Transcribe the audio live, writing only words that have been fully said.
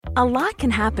A lot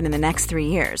can happen in the next 3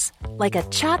 years. Like a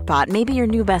chatbot may be your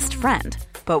new best friend.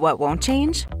 But what won't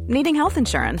change? Needing health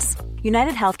insurance.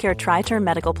 United Healthcare Tri-Term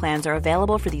Medical Plans are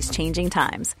available for these changing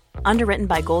times. Underwritten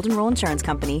by Golden Rule Insurance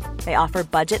Company, they offer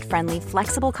budget-friendly,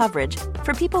 flexible coverage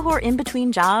for people who are in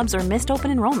between jobs or missed open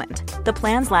enrollment. The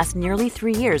plans last nearly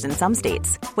 3 years in some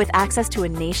states, with access to a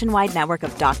nationwide network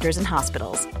of doctors and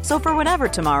hospitals. So for whatever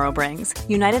tomorrow brings,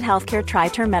 United Healthcare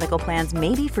Tri-Term Medical Plans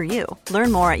may be for you.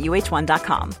 Learn more at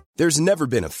uh1.com. There's never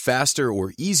been a faster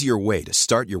or easier way to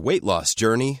start your weight loss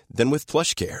journey than with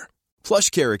PlushCare.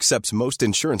 PlushCare accepts most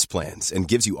insurance plans and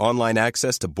gives you online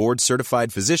access to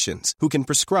board-certified physicians who can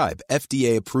prescribe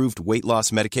FDA-approved weight loss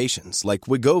medications like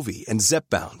Wegovy and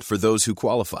Zepbound for those who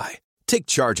qualify. Take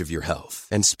charge of your health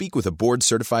and speak with a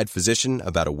board-certified physician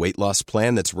about a weight loss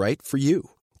plan that's right for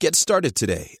you. Get started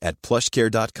today at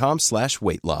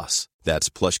plushcare.com/weight loss. That's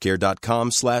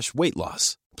plushcare.com/weight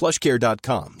loss.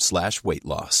 plushcare.com/weight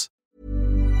loss.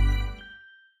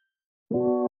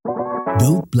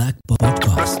 Dope Black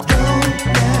Podcast.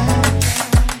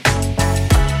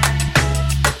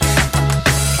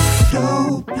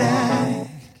 Dope Black.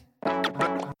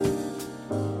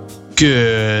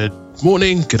 Good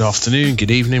morning, good afternoon,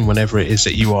 good evening, whenever it is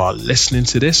that you are listening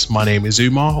to this. My name is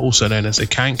Umar, also known as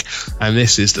Akank, and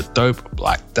this is the Dope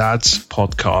Black Dads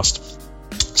podcast.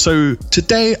 So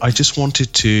today I just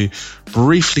wanted to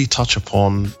briefly touch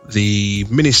upon the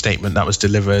mini statement that was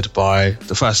delivered by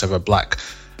the first ever Black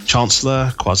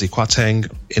Chancellor, Kwasi Kwarteng,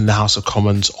 in the House of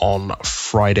Commons on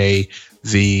Friday,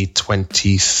 the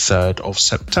 23rd of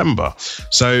September.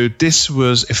 So this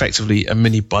was effectively a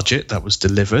mini budget that was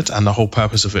delivered, and the whole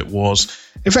purpose of it was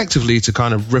effectively to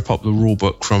kind of rip up the rule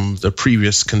book from the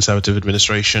previous Conservative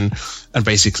administration and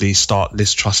basically start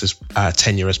Liz Truss's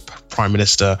tenure as Prime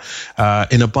Minister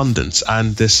in abundance.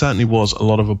 And there certainly was a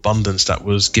lot of abundance that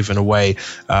was given away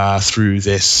through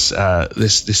this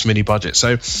mini budget.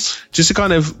 So just to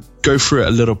kind of go through it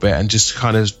a little bit and just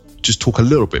talk a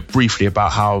little bit briefly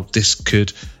about how this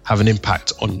could have an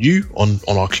impact on you, on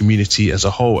our community as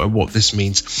a whole, and what this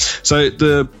means. So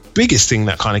the biggest thing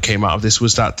that kind of came out of this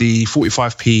was that the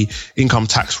 45p income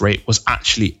tax rate was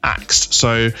actually axed.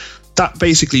 So that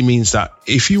basically means that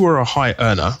if you were a high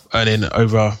earner earning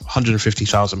over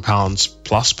 £150,000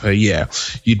 plus per year,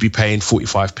 you'd be paying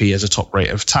 45p as a top rate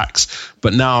of tax.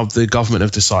 But now the government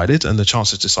have decided, and the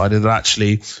Chancellor decided, that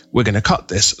actually we're going to cut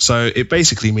this. So it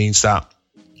basically means that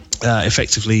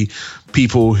effectively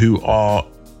people who are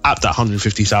at that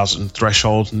 150,000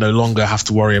 threshold no longer have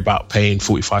to worry about paying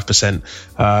 45%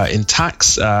 in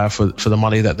tax for the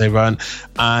money that they've earned,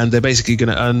 and they're basically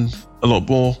going to earn a lot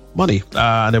more money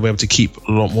and they'll be able to keep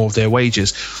a lot more of their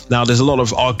wages. Now, there's a lot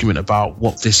of argument about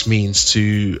what this means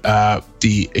to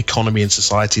the economy and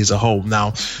society as a whole.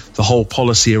 Now, the whole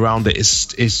policy around it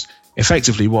is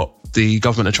effectively what the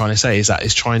government are trying to say is that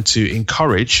it's trying to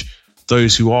encourage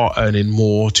those who are earning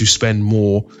more to spend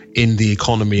more in the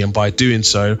economy, and by doing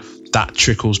so, that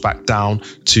trickles back down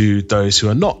to those who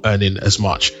are not earning as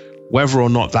much. Whether or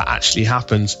not that actually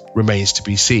happens remains to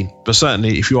be seen. But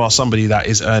certainly, if you are somebody that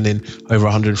is earning over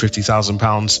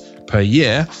 £150,000 per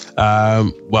year,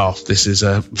 well, this is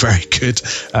a very good.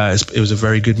 It was a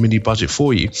very good mini budget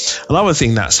for you. Another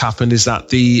thing that's happened is that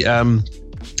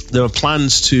there are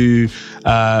plans to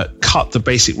cut the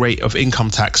basic rate of income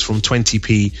tax from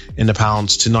 20p in the pound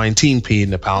to 19p in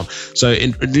the pound. So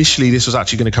initially, this was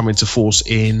actually going to come into force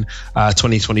in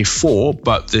 2024,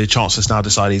 but the Chancellor's now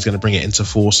decided he's going to bring it into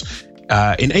force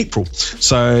in April.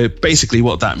 So basically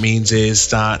what that means is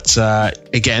that,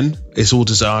 again, it's all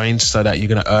designed so that you're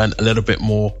going to earn a little bit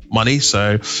more money.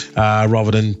 So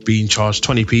rather than being charged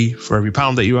 20p for every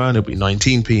pound that you earn, it'll be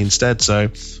 19p instead. So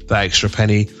that extra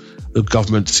penny, the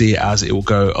government see it as it will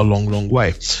go a long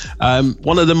way.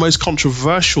 One of the most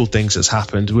controversial things that's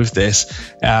happened with this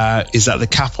is that the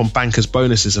cap on bankers'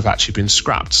 bonuses have actually been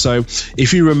scrapped. So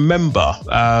if you remember,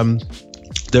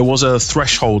 there was a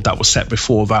threshold that was set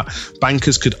before that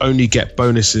bankers could only get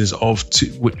bonuses of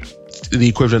the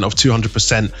equivalent of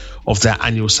 200% of their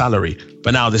annual salary.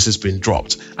 But now this has been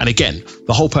dropped. And again,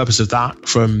 the whole purpose of that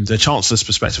from the Chancellor's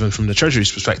perspective and from the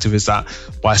Treasury's perspective is that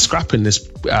by scrapping this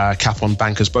cap on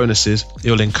bankers' bonuses,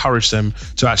 it will encourage them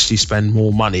to actually spend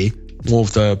more money, more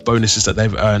of the bonuses that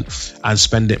they've earned, and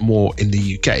spend it more in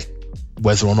the UK.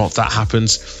 Whether or not that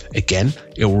happens, again,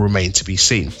 it will remain to be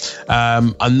seen.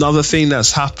 Another thing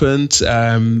that's happened,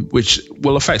 which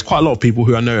will affect quite a lot of people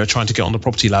who I know are trying to get on the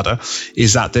property ladder,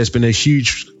 is that there's been a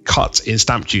huge cut in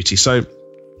stamp duty. So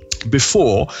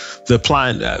Before, the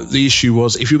plan, the issue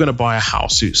was if you're going to buy a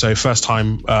house, so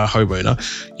first-time homeowner,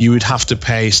 you would have to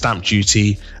pay stamp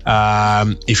duty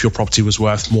if your property was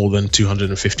worth more than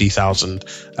 250,000.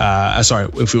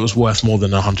 If it was worth more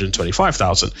than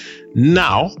 125,000.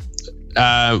 Now,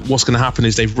 what's going to happen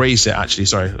is they've raised it. Actually,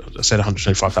 sorry, I said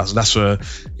 125,000. That's for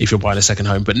if you're buying a second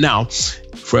home. But now,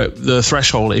 for the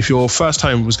threshold, if your first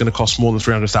home was going to cost more than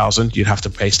 300,000, you'd have to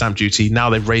pay stamp duty. Now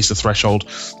they've raised the threshold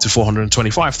to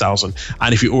 425,000.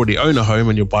 And if you already own a home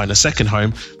and you're buying a second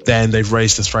home, then they've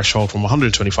raised the threshold from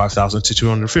 125,000 to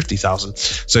 250,000.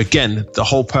 So again, the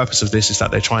whole purpose of this is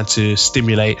that they're trying to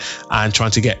stimulate and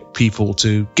trying to get people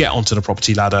to get onto the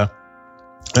property ladder.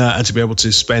 And to be able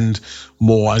to spend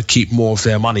more and keep more of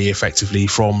their money effectively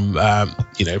from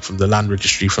the land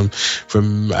registry, from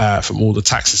all the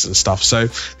taxes and stuff. So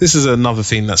this is another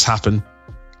thing that's happened.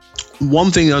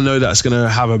 One thing I know that's going to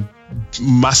have a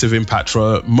massive impact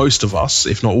for most of us,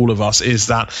 if not all of us, is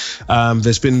that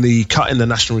there's been the cut in the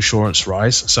national insurance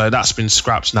rise. So that's been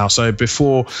scrapped now. So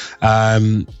before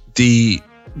the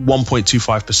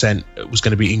 1.25% was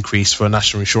going to be increased for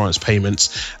national insurance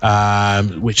payments,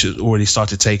 which has already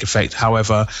started to take effect.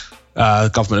 However,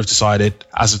 government have decided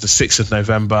as of the 6th of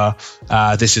November,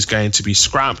 this is going to be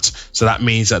scrapped. So that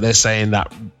means that they're saying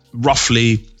that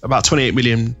roughly about 28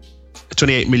 million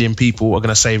people are going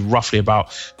to save roughly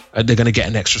about, they're going to get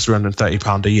an extra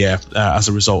 £330 a year as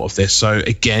a result of this. So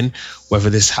again, whether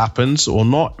this happens or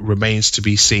not remains to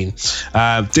be seen.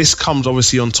 This comes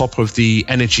obviously on top of the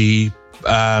energy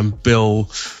bill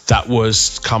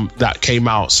that came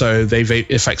out. So they've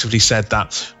effectively said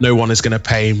that no one is going to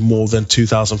pay more than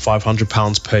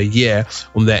 £2,500 per year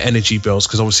on their energy bills,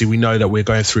 because obviously we know that we're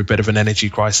going through a bit of an energy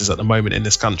crisis at the moment in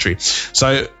this country.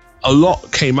 So a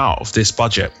lot came out of this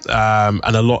budget,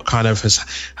 and a lot kind of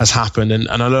has happened. And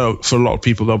I know for a lot of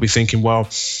people, they'll be thinking, well,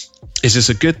 is this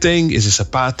a good thing? Is this a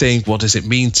bad thing? What does it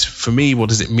mean for me? What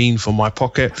does it mean for my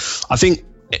pocket? I think,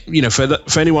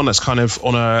 for anyone that's kind of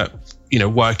on a,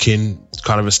 working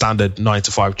kind of a standard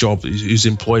 9-to-5 job, who's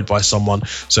employed by someone.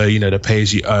 So, the pay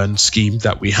as you earn scheme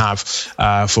that we have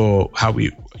for how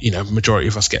we, majority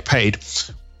of us get paid.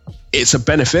 It's a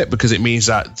benefit because it means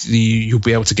that you'll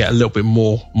be able to get a little bit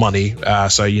more money.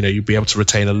 So, you'll be able to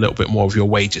retain a little bit more of your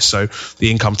wages. So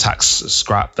the income tax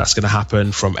scrap, that's going to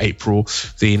happen from April.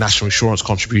 The national insurance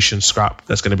contribution scrap,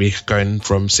 that's going to be going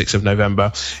from 6th of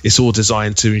November. It's all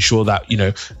designed to ensure that,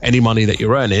 any money that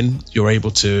you're earning, you're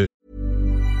able to.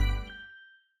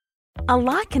 A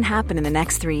lot can happen in the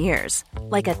next 3 years.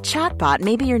 Like a chatbot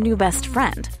may be your new best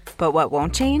friend. But what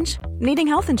won't change? Needing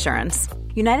health insurance.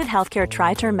 United Healthcare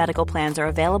Tri-Term Medical Plans are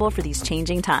available for these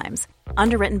changing times.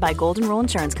 Underwritten by Golden Rule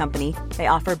Insurance Company, they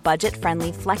offer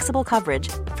budget-friendly, flexible coverage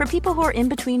for people who are in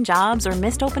between jobs or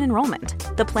missed open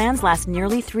enrollment. The plans last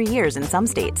nearly 3 years in some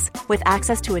states, with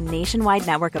access to a nationwide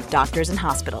network of doctors and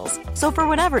hospitals. So for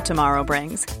whatever tomorrow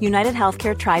brings, United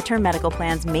Healthcare Tri-Term Medical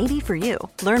Plans may be for you.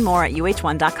 Learn more at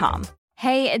uh1.com.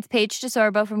 Hey, it's Paige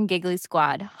DeSorbo from Giggly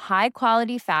Squad. High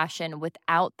quality fashion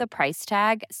without the price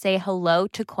tag. Say hello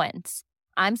to Quince.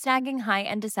 I'm snagging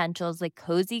high-end essentials like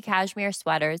cozy cashmere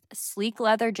sweaters, sleek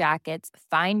leather jackets,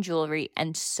 fine jewelry,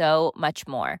 and so much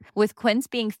more. With Quince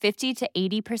being 50 to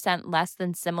 80% less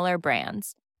than similar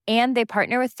brands. And they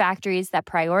partner with factories that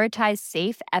prioritize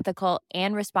safe, ethical,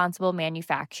 and responsible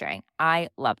manufacturing. I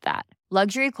love that.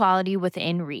 Luxury quality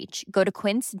within reach. Go to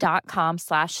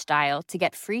quince.com/style to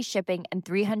get free shipping and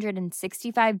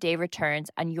 365-day returns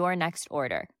on your next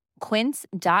order.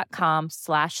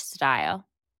 Quince.com/style.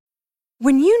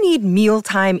 When you need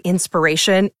mealtime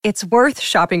inspiration, it's worth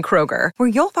shopping Kroger, where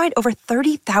you'll find over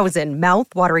 30,000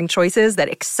 mouth-watering choices that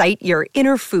excite your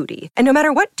inner foodie. And no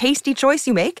matter what tasty choice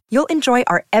you make, you'll enjoy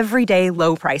our everyday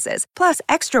low prices, plus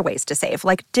extra ways to save,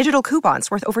 like digital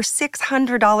coupons worth over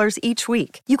 $600 each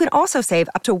week. You can also save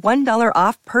up to $1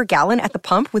 off per gallon at the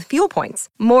pump with fuel points.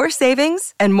 More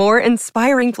savings and more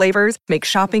inspiring flavors make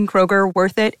shopping Kroger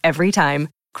worth it every time.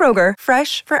 Kroger,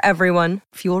 fresh for everyone.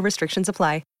 Fuel restrictions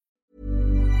apply.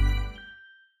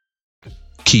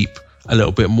 Keep a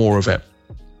little bit more of it.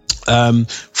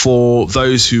 For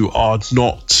those who are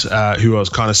not, who are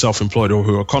kind of self-employed or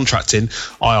who are contracting,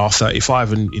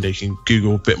 IR35, and you can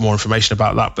Google a bit more information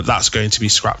about that, but that's going to be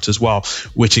scrapped as well,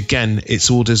 which again,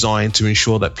 it's all designed to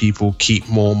ensure that people keep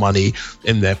more money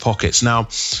in their pockets. Now,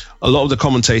 a lot of the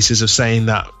commentators are saying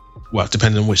that, well,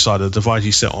 depending on which side of the divide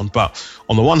you sit on, but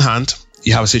on the one hand,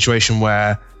 you have a situation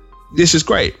where this is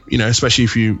great, especially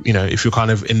if you're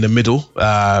kind of in the middle,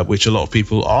 which a lot of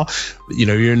people are.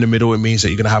 You're in the middle. It means that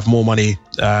you're going to have more money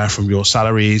from your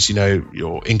salaries.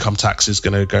 Your income tax is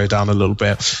going to go down a little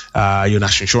bit. Your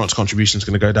national insurance contribution is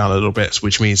going to go down a little bit,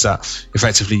 which means that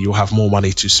effectively you'll have more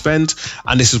money to spend.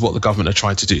 And this is what the government are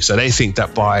trying to do. So they think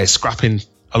that by scrapping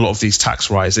a lot of these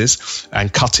tax rises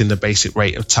and cutting the basic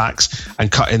rate of tax and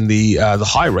cutting the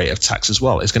high rate of tax as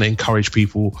well, is going to encourage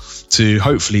people to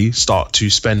hopefully start to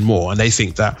spend more. And they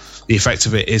think that the effect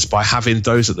of it is by having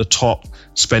those at the top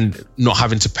not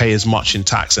having to pay as much in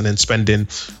tax and then spending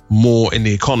more in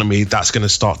the economy, that's going to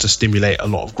start to stimulate a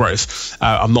lot of growth.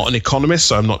 I'm not an economist,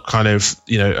 so I'm not kind of,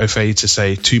 au fait to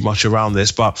say too much around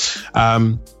this, but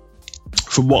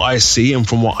from what I see and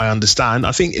from what I understand,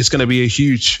 I think it's going to be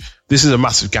this is a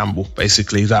massive gamble,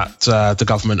 basically, that the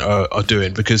government are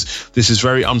doing, because this is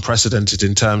very unprecedented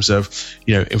in terms of,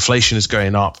 inflation is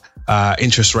going up,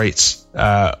 interest rates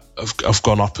have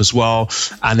gone up as well.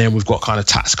 And then we've got kind of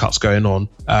tax cuts going on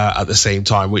at the same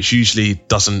time, which usually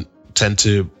doesn't tend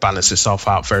to balance itself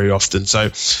out very often.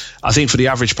 So I think for the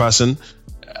average person,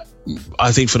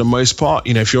 I think for the most part,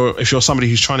 if you're somebody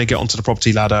who's trying to get onto the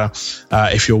property ladder,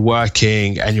 if you're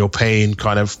working and you're paying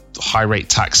kind of high rate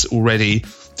tax already,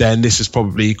 then this is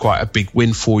probably quite a big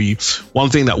win for you. One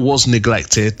thing that was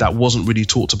neglected, that wasn't really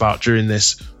talked about during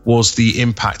this, was the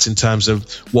impact in terms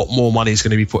of what more money is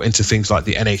going to be put into things like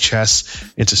the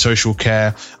NHS, into social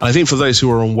care. And I think for those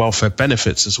who are on welfare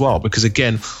benefits as well, because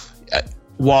again,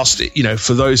 whilst,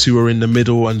 for those who are in the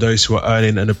middle and those who are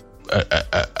earning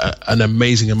an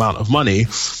amazing amount of money,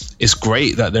 it's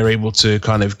great that they're able to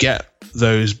kind of get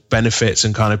those benefits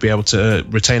and kind of be able to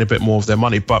retain a bit more of their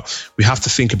money. But we have to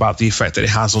think about the effect that it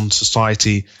has on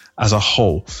society as a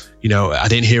whole. I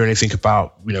didn't hear anything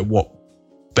about, what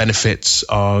benefits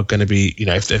are going to be,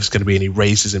 if there's going to be any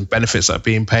raises in benefits that are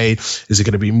being paid. Is it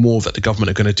going to be more that the government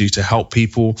are going to do to help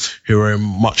people who are in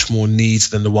much more need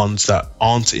than the ones that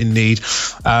aren't in need?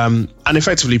 And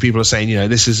effectively, people are saying,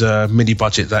 this is a mini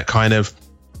budget that kind of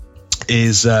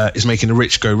is making the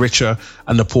rich go richer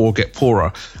and the poor get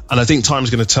poorer. And I think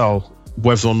time's going to tell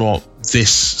whether or not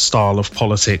this style of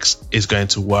politics is going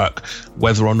to work,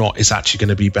 whether or not it's actually going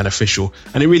to be beneficial.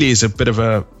 And it really is a bit of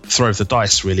a throw of the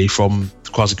dice, really, from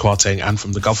Kwasi Kwarteng and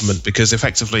from the government, because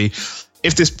effectively,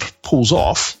 if this pulls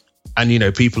off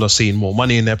and, people are seeing more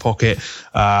money in their pocket,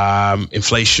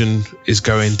 inflation is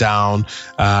going down,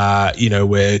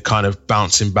 we're kind of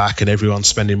bouncing back and everyone's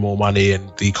spending more money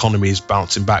and the economy is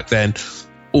bouncing back, then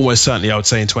almost certainly I would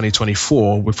say in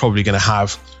 2024, we're probably going to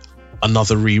have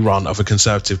another rerun of a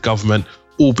Conservative government,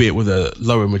 albeit with a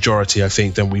lower majority, I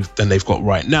think, than they've got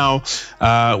right now,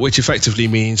 which effectively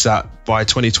means that by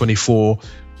 2024,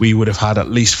 we would have had at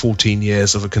least 14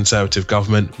 years of a Conservative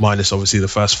government, minus obviously the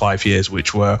first 5 years,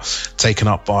 which were taken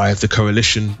up by the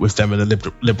coalition with them and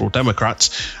the Liberal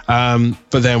Democrats. But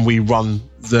then we run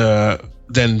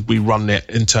it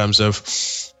in terms of,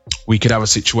 we could have a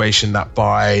situation that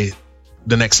by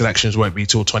the next elections won't be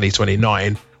till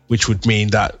 2029, which would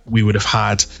mean that we would have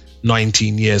had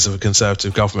 19 years of a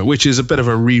Conservative government, which is a bit of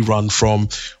a rerun from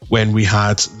when we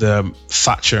had the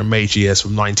Thatcher and Major years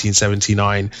from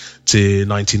 1979 to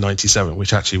 1997,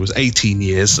 which actually was 18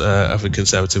 years of a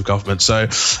Conservative government. So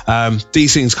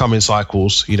these things come in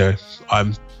cycles.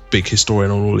 I'm a big historian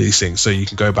on all these things, so you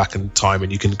can go back in time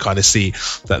and you can kind of see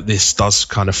that this does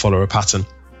kind of follow a pattern.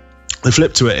 The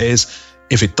flip to it is,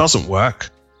 if it doesn't work,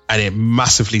 and it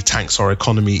massively tanks our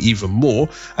economy even more,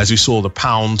 as we saw the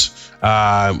pound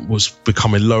was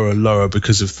becoming lower and lower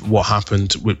because of what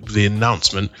happened with the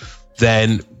announcement,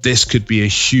 then this could be a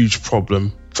huge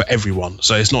problem for everyone.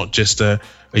 So it's not just a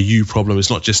you problem. It's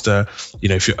not just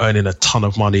if you're earning a ton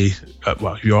of money,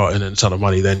 if you are earning a ton of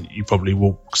money, then you probably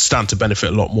will stand to benefit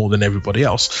a lot more than everybody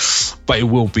else. But it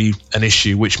will be an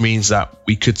issue, which means that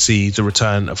we could see the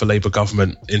return of a Labour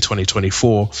government in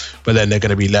 2024, but then they're going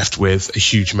to be left with a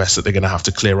huge mess that they're going to have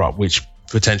to clear up, which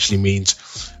potentially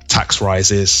means tax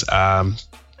rises and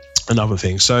other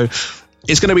things. So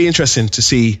it's going to be interesting to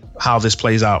see how this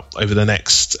plays out over the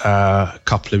next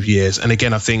couple of years. And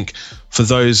again, I think for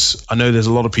those, I know there's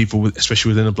a lot of people,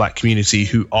 especially within the Black community,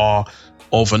 who are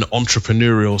of an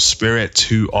entrepreneurial spirit,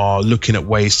 who are looking at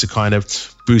ways to kind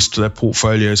of boost their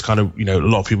portfolios, kind of, a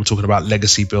lot of people talking about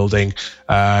legacy building.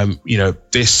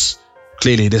 This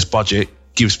budget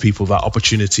gives people that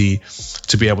opportunity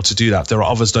to be able to do that. There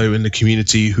are others, though, in the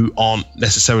community who aren't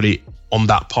necessarily on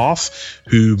that path,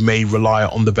 who may rely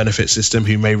on the benefit system,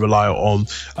 who may rely on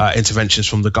interventions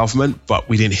from the government, but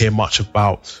we didn't hear much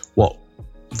about what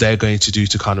they're going to do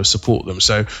to kind of support them.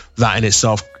 So that in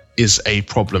itself is a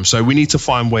problem. So we need to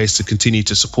find ways to continue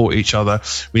to support each other.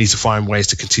 We need to find ways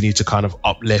to continue to kind of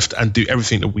uplift and do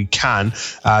everything that we can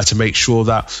to make sure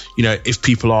that, if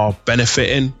people are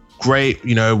benefiting, great.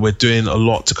 We're doing a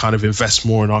lot to kind of invest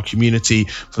more in our community.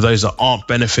 For those that aren't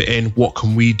benefiting, what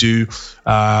can we do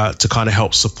to kind of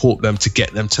help support them to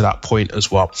get them to that point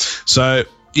as well? So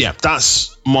yeah,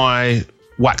 that's my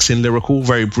waxing lyrical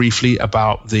very briefly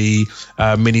about the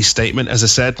mini statement. As I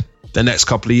said, the next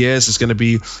couple of years it's going to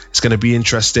be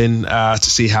interesting to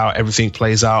see how everything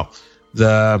plays out.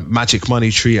 The magic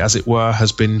money tree, as it were,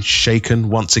 has been shaken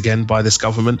once again by this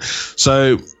government.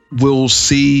 So we'll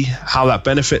see how that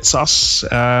benefits us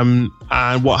and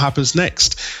what happens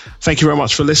next. Thank you very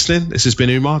much for listening. This has been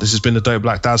Umar. This has been the Dope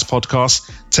Black Dads podcast.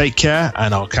 Take care,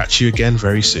 and I'll catch you again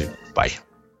very soon. Bye.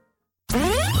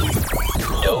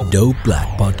 Dope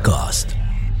Black Podcast.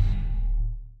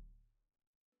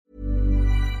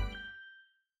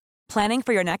 Planning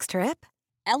for your next trip?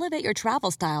 Elevate your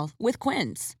travel style with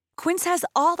Quince. Quince has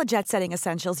all the jet-setting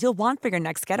essentials you'll want for your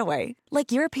next getaway,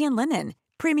 like European linen,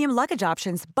 premium luggage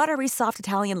options, buttery soft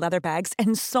Italian leather bags,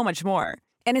 and so much more.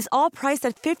 And is all priced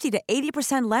at 50 to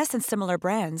 80% less than similar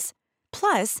brands.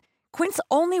 Plus, Quince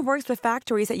only works with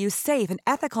factories that use safe and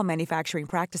ethical manufacturing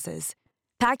practices.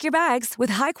 Pack your bags with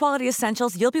high-quality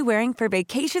essentials you'll be wearing for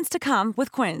vacations to come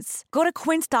with Quince. Go to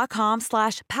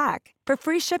quince.com/pack for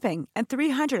free shipping and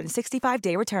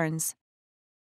 365-day returns.